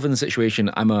let's put ourselves in the situation.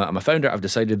 I'm a founder. I've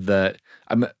decided that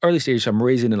I'm at early stage, so I'm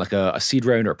raising in like a seed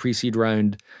round or a pre-seed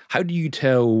round. How do you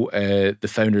tell the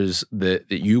founders that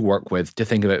you work with to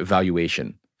think about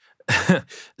valuation?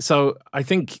 So I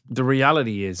think the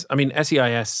reality is,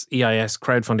 SEIS, EIS,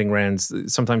 crowdfunding rounds,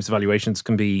 sometimes the valuations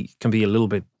can be a little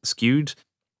bit skewed.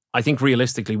 I think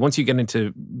realistically, once you get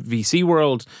into VC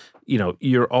world,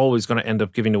 you're always going to end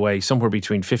up giving away somewhere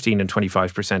between 15 and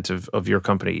 25% of your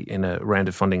company in a round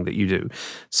of funding that you do.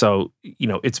 So,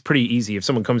 it's pretty easy. If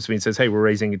someone comes to me and says, hey, we're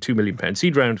raising a £2 million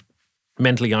seed round,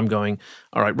 mentally I'm going,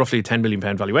 all right, roughly a £10 million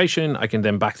valuation. I can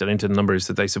then back that into the numbers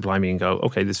that they supply me and go,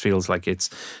 okay, this feels like it's,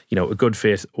 a good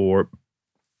fit or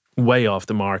way off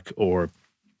the mark, or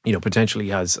potentially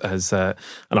has an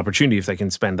opportunity if they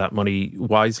can spend that money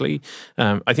wisely.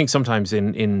 I think sometimes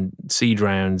in seed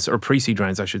rounds, or pre-seed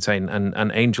rounds, I should say,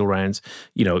 and angel rounds,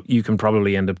 you can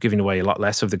probably end up giving away a lot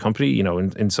less of the company,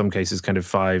 in some cases kind of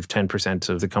 5-10%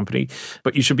 of the company.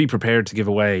 But you should be prepared to give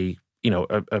away,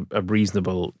 a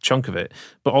reasonable chunk of it,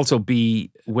 but also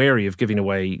be wary of giving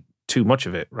away too much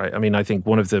of it, right? I think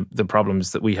one of the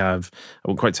problems that we have, I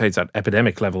wouldn't quite say it's at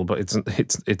epidemic level, but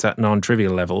it's at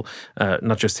non-trivial level,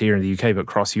 not just here in the UK, but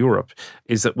across Europe,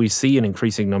 is that we see an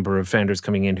increasing number of founders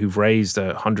coming in who've raised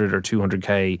 100 or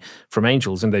 200K from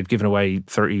angels, and they've given away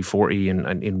 30, 40,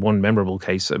 and in one memorable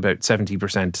case, about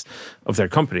 70% of their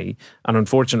company. And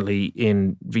unfortunately,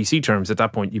 in VC terms, at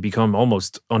that point, you become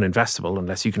almost uninvestable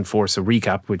unless you can force a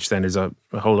recap, which then is a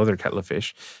whole other kettle of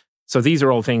fish. So these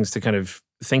are all things to kind of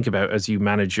think about as you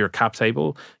manage your cap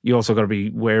table. You also got to be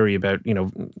wary about,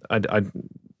 I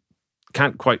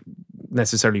can't quite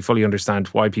necessarily fully understand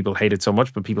why people hate it so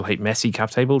much, but people hate messy cap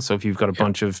tables. So if you've got a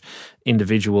bunch of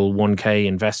individual 1K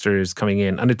investors coming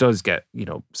in, and it does get,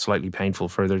 slightly painful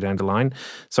further down the line.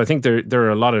 So I think there are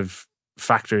a lot of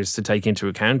factors to take into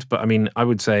account. But I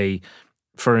would say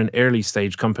for an early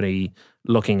stage company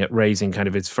looking at raising kind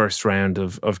of its first round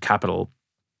of capital,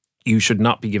 you should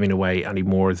not be giving away any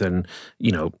more than,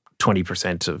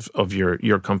 20% of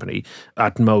your company.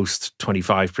 At most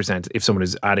 25% if someone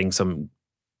is adding some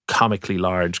comically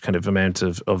large kind of amount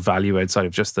of value outside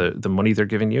of just the money they're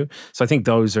giving you. So I think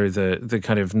those are the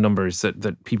kind of numbers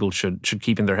that people should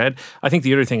keep in their head. I think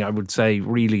the other thing I would say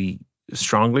really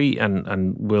strongly,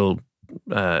 and will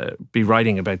be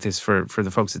writing about this for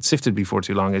the folks at Sifted before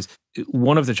too long, is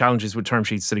one of the challenges with term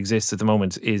sheets that exist at the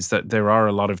moment is that there are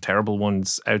a lot of terrible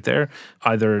ones out there,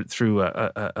 either through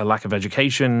a lack of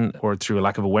education or through a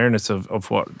lack of awareness of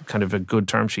what kind of a good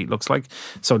term sheet looks like.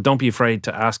 So don't be afraid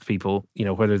to ask people,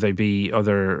 whether they be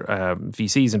other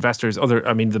VCs, investors,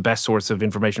 the best source of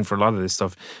information for a lot of this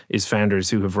stuff is founders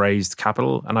who have raised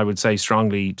capital. And I would say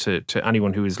strongly to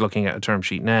anyone who is looking at a term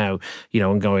sheet now,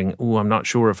 and going, I'm not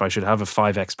sure if I should have a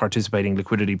 5x participating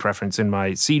liquidity preference in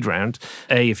my seed round.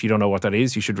 A, if you don't know what that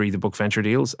is, you should read the book Venture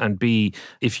Deals. And B,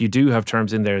 if you do have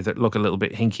terms in there that look a little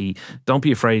bit hinky, don't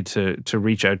be afraid to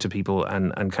reach out to people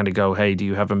and kind of go, hey, do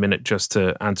you have a minute just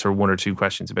to answer one or two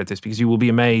questions about this? Because you will be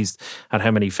amazed at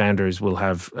how many founders will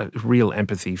have real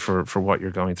empathy for what you're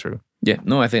going through. Yeah,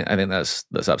 no, I think that's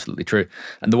absolutely true.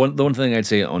 And the one thing I'd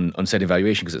say on setting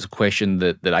valuation, because it's a question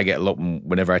that I get a lot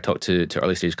whenever I talk to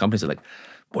early stage companies, like,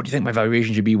 what do you think my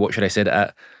valuation should be? What should I set it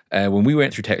at? When we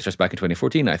went through TechStars back in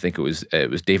 2014, I think it was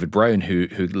David Brown who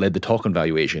led the talk on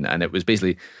valuation, and it was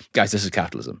basically, guys, this is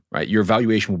capitalism, right? Your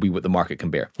valuation will be what the market can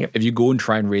bear. Yep. If you go and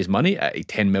try and raise money at a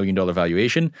 $10 million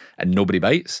valuation and nobody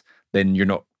bites, then you're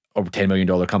not a $10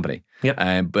 million company.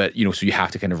 Yep. But so you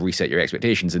have to kind of reset your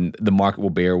expectations, and the market will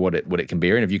bear what it can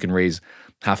bear. And if you can raise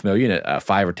 $500,000 at a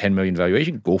 5 or 10 million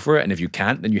valuation, go for it. And if you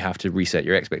can't, then you have to reset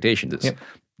your expectations. It's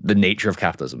the nature of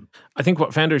capitalism. I think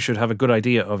what founders should have a good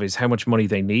idea of is how much money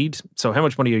they need. So how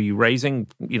much money are you raising,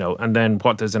 and then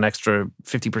what does an extra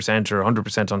 50% or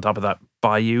 100% on top of that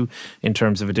buy you in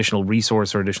terms of additional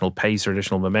resource or additional pace or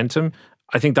additional momentum?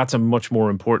 I think that's a much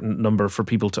more important number for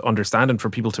people to understand and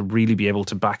for people to really be able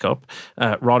to back up,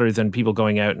 rather than people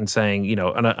going out and saying,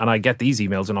 and I get these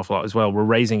emails an awful lot as well. We're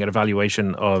raising at a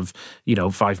valuation of,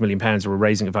 £5 million, or we're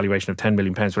raising a valuation of £10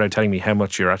 million without telling me how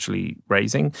much you're actually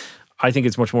raising. I think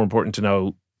it's much more important to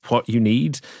know what you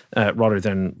need rather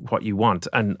than what you want.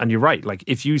 And you're right. Like,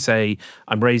 if you say,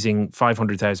 I'm raising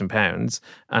 £500,000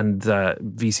 and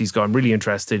VCs go, I'm really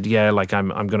interested. Yeah, like I'm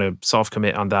going to soft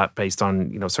commit on that based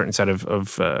on, certain set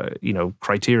of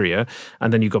criteria.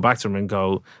 And then you go back to them and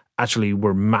go, actually,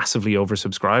 we're massively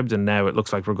oversubscribed and now it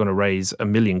looks like we're going to raise £1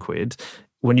 million.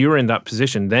 When you're in that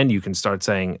position, then you can start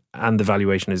saying, and the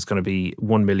valuation is going to be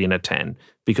 1 million at 10,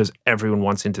 because everyone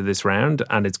wants into this round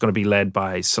and it's going to be led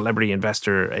by celebrity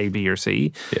investor A, B, or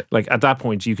C. Yeah. Like, at that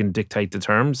point, you can dictate the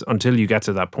terms. Until you get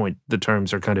to that point, the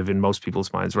terms are kind of, in most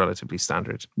people's minds, relatively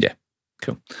standard. Yeah.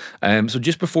 Cool. So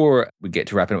just before we get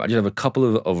to wrapping up, I just have a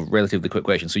couple of relatively quick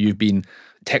questions. So you've been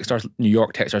TechStars New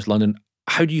York, TechStars London.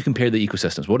 How do you compare the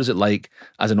ecosystems? What is it like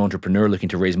as an entrepreneur looking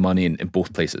to raise money in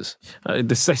both places?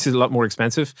 The States is a lot more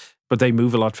expensive, but they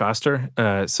move a lot faster.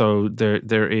 So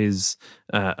there is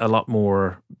a lot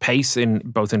more pace in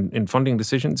both in funding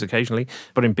decisions occasionally,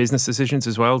 but in business decisions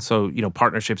as well. So,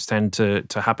 partnerships tend to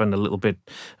happen a little bit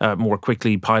more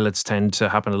quickly. Pilots tend to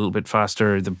happen a little bit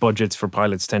faster. The budgets for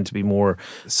pilots tend to be more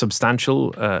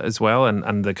substantial as well.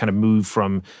 And the kind of move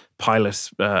from pilot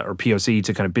or POC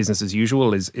to kind of business as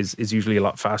usual is usually a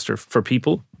lot faster for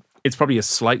people. It's probably a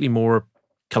slightly more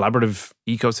collaborative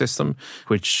ecosystem,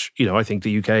 which, I think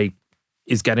the UK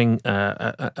is getting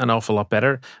an awful lot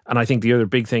better. And I think the other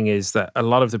big thing is that a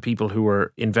lot of the people who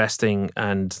are investing,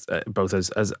 and both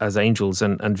as angels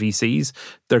and VCs,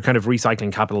 they're kind of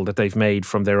recycling capital that they've made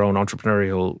from their own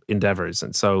entrepreneurial endeavors.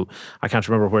 And so I can't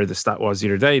remember where the stat was the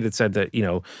other day that said that,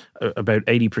 about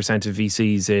 80% of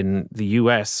VCs in the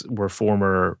US were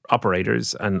former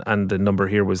operators, and the number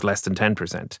here was less than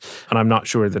 10%. And I'm not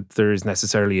sure that there is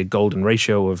necessarily a golden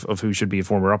ratio of who should be a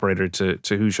former operator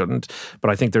to who shouldn't, but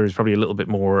I think there is probably a little bit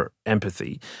more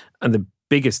empathy. And the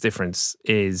biggest difference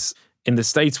is in the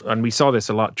States, and we saw this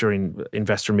a lot during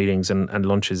investor meetings and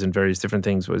lunches and various different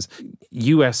things, was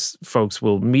US folks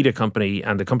will meet a company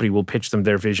and the company will pitch them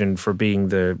their vision for being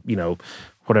the,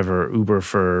 whatever, Uber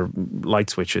for light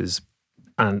switches.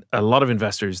 And a lot of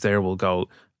investors there will go,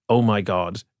 oh my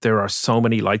God, there are so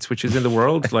many light switches in the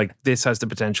world. Like, this has the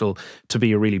potential to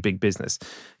be a really big business.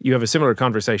 You have a similar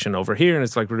conversation over here, and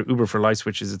it's like Uber for light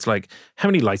switches. It's like, how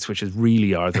many light switches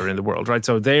really are there in the world, right?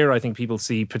 So there, I think people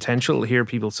see potential. Here,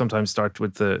 people sometimes start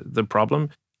with the problem.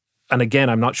 And again,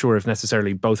 I'm not sure if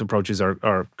necessarily both approaches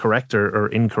are correct or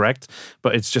incorrect,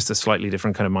 but it's just a slightly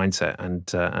different kind of mindset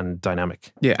and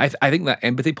dynamic. Yeah, I think that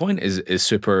empathy point is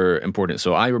super important.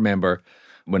 So I remember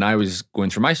when I was going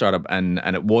through my startup and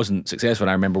it wasn't successful, and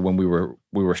I remember when we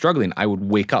were struggling, I would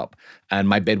wake up and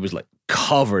my bed was like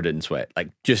covered in sweat.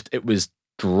 Like, just, it was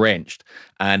drenched.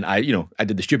 And I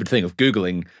did the stupid thing of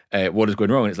Googling what is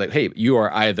going wrong. And it's like, hey, you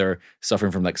are either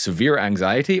suffering from like severe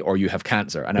anxiety or you have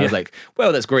cancer. And I was like,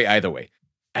 well, that's great either way.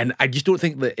 And I just don't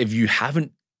think that if you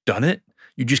haven't done it,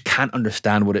 you just can't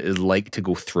understand what it is like to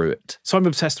go through it. So I'm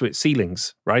obsessed with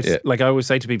ceilings, right? Yeah. Like I always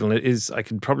say to people, and I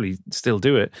could probably still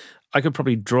do it. I could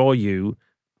probably draw you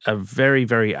a very,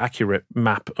 very accurate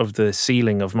map of the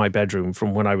ceiling of my bedroom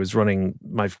from when I was running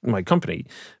my company,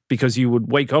 because you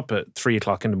would wake up at 3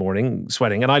 o'clock in the morning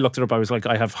sweating. And I looked it up. I was like,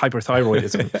 I have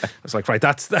hyperthyroidism. I was like, right,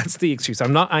 that's the excuse.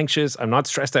 I'm not anxious. I'm not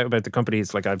stressed out about the company.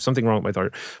 It's like I have something wrong with my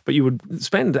thyroid. But you would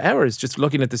spend hours just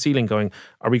looking at the ceiling going,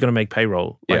 are we going to make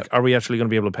payroll? Like, are we actually going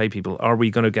to be able to pay people? Are we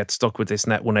going to get stuck with this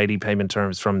net 180 payment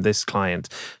terms from this client?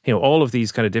 All of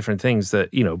these kind of different things that,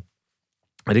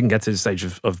 I didn't get to the stage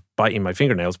of biting my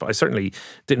fingernails, but I certainly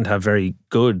didn't have very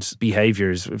good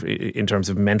behaviors in terms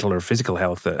of mental or physical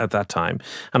health at that time.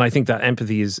 And I think that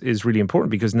empathy is really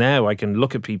important, because now I can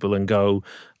look at people and go,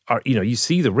 you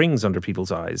see the rings under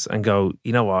people's eyes and go,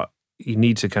 you know what? You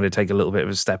need to kind of take a little bit of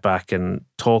a step back and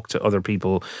talk to other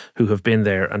people who have been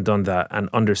there and done that and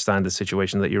understand the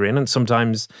situation that you're in. And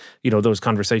sometimes, those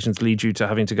conversations lead you to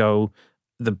having to go,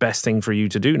 the best thing for you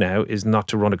to do now is not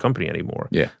to run a company anymore.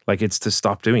 Yeah. Like, it's to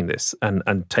stop doing this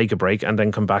and take a break and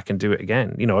then come back and do it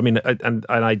again. And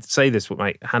I say this with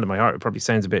my hand on my heart. It probably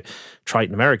sounds a bit trite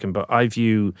and American, but I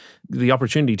view the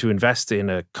opportunity to invest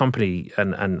in a company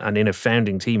and in a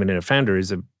founding team and in a founder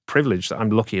is a privilege that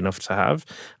I'm lucky enough to have.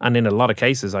 And in a lot of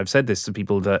cases, I've said this to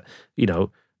people that,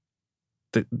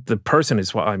 the person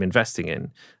is what I'm investing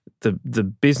in. The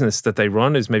business that they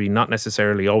run is maybe not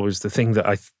necessarily always the thing that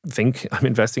I think I'm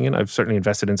investing in. I've certainly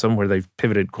invested in some where they've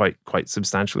pivoted quite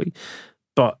substantially.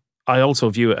 But I also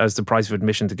view it as the price of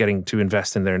admission to getting to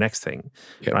invest in their next thing.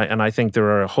 Yep. Right? And I think there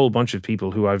are a whole bunch of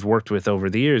people who I've worked with over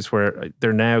the years where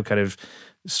they're now kind of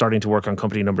starting to work on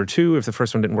company number 2 if the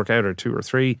first one didn't work out, or 2 or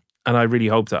 3. And I really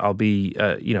hope that I'll be,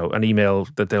 an email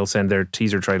that they'll send their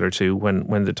teaser trailer to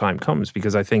when the time comes,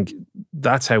 because I think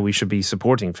that's how we should be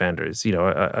supporting founders.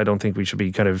 I don't think we should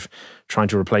be kind of trying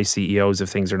to replace CEOs if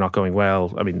things are not going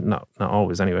well. I mean, not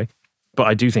always anyway. But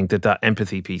I do think that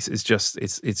empathy piece is just,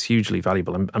 it's hugely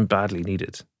valuable and badly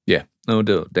needed. Yeah, no,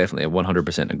 definitely. I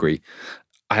 100% agree.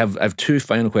 I have 2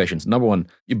 final questions. Number one,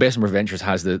 Bessemer Ventures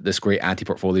has this great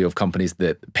anti-portfolio of companies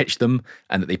that pitched them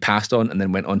and that they passed on and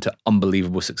then went on to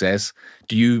unbelievable success.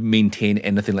 Do you maintain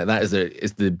anything like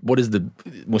that? What is the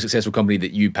most successful company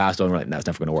that you passed on? Right, that's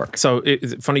never going to work. So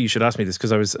it's funny you should ask me this,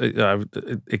 because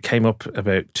it came up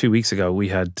about 2 weeks ago. We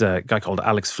had a guy called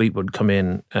Alex Fleetwood come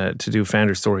in to do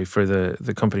founder story for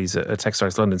the companies at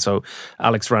TechStars London. So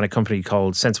Alex ran a company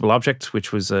called Sensible Object,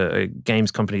 which was a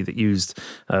games company that used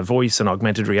voice and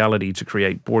augmented reality to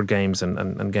create board games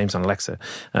and games on Alexa.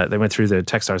 They went through the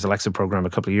TechStars Alexa program a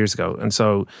couple of years ago. And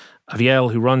so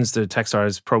Aviel, who runs the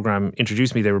TechStars program,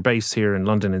 introduced me. They were based here in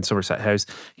London in Somerset House.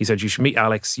 He said, you should meet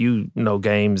Alex. You know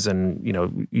games and,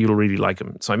 you'll really like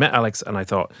him. So I met Alex and I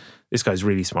thought, this guy's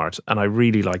really smart. And I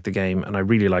really liked the game and I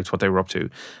really liked what they were up to.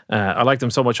 I liked them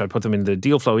so much, I put them in the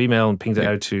deal flow email and pinged it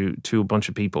out to a bunch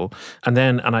of people. And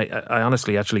then, I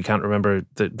honestly actually can't remember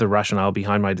the rationale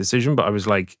behind my decision, but I was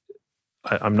like,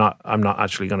 I'm not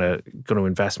actually going to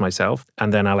invest myself.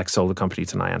 And then Alex sold the company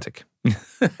to Niantic.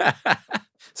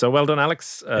 So well done,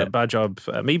 Alex. Bad job,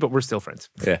 me, but we're still friends.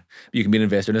 Yeah, you can be an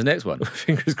investor in his next one.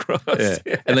 Fingers crossed.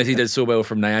 Yeah. Unless he did so well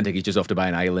from Niantic, he's just off to buy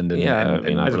an island. And, I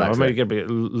don't know. Maybe get a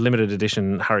limited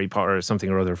edition Harry Potter or something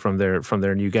or other from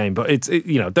their new game. But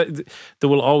there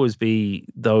will always be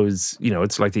those.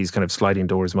 It's like these kind of sliding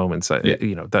doors moments.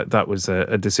 That was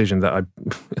a decision that I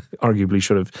arguably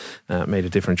should have made a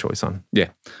different choice on. Yeah,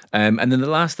 and then the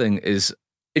last thing is,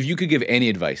 if you could give any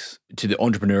advice to the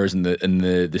entrepreneurs and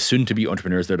the soon-to-be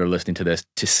entrepreneurs that are listening to this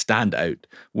to stand out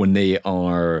when they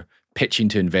are pitching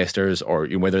to investors, or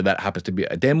whether that happens to be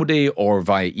a demo day or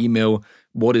via email,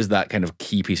 what is that kind of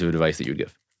key piece of advice that you'd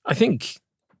give? I think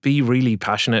be really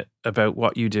passionate about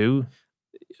what you do,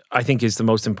 I think, is the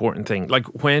most important thing.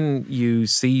 Like, when you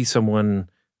see someone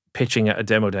pitching at a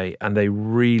demo day and they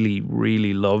really,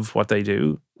 really love what they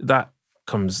do, that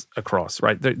comes across,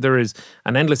 right? There is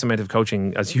an endless amount of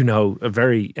coaching, as you know, a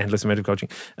very endless amount of coaching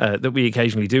that we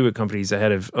occasionally do at companies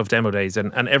ahead of demo days,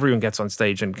 and everyone gets on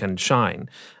stage and can shine.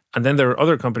 And then there are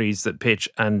other companies that pitch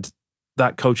and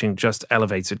that coaching just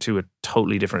elevates it to a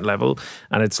totally different level.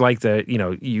 And it's like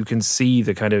you can see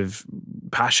the kind of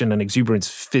passion and exuberance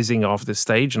fizzing off the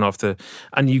stage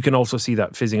and you can also see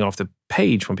that fizzing off the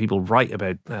page when people write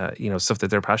about stuff that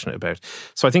they're passionate about.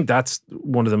 So I think that's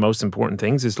one of the most important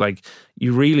things, is like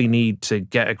you really need to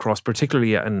get across,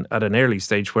 particularly at an early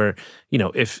stage where,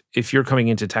 if you're coming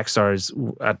into TechStars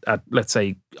at let's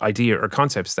say idea or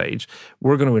concept stage,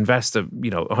 we're going to invest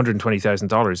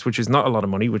 $120,000, which is not a lot of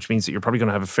money, which means that you're probably going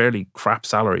to have a fairly crap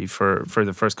salary for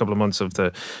the first couple of months of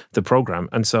the program.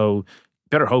 And so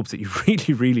better hope that you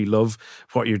really, really love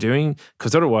what you're doing,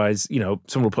 because otherwise,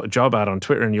 someone will put a job ad on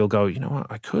Twitter and you'll go, you know what,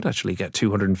 I could actually get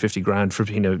 250 grand for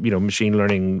being a machine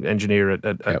learning engineer at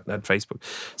Facebook.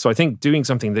 So I think doing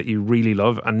something that you really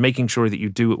love and making sure that you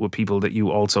do it with people that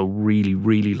you also really,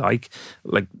 really like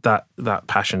that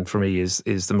passion for me is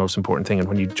the most important thing. And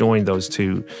when you join those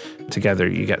two together,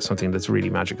 you get something that's really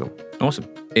magical. Awesome.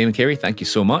 Eamonn Carey, thank you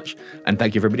so much. And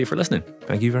thank you everybody for listening.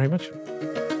 Thank you very much.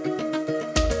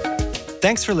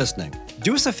 Thanks for listening.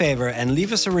 Do us a favor and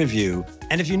leave us a review.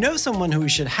 And if you know someone who we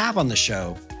should have on the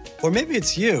show, or maybe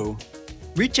it's you,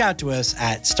 reach out to us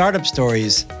at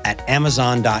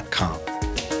startupstories@amazon.com.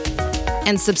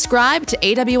 And subscribe to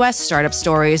AWS Startup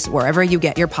Stories wherever you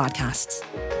get your podcasts.